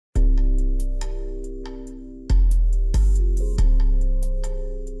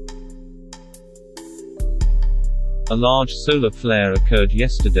A large solar flare occurred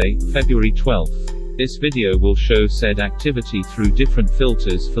yesterday, February 12th. This video will show said activity through different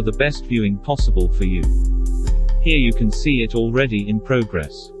filters for the best viewing possible for you. Here you can see it already in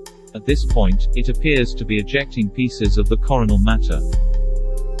progress. At this point, it appears to be ejecting pieces of the coronal matter.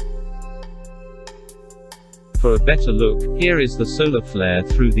 For a better look, here is the solar flare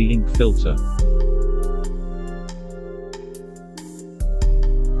through the ink filter.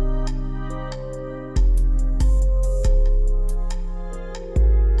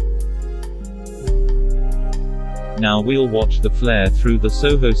 Now we'll watch the flare through the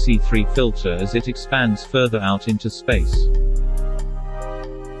SOHO C3 filter as it expands further out into space.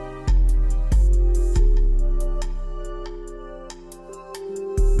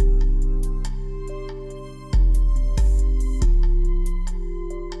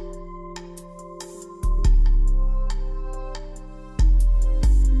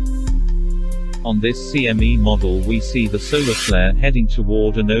 On this CME model we see the solar flare heading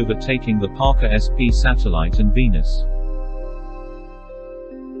toward and overtaking the Parker SP satellite and Venus.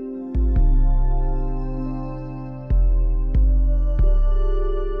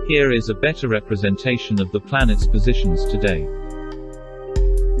 Here is a better representation of the planet's positions today.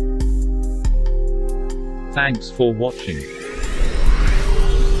 Thanks for watching.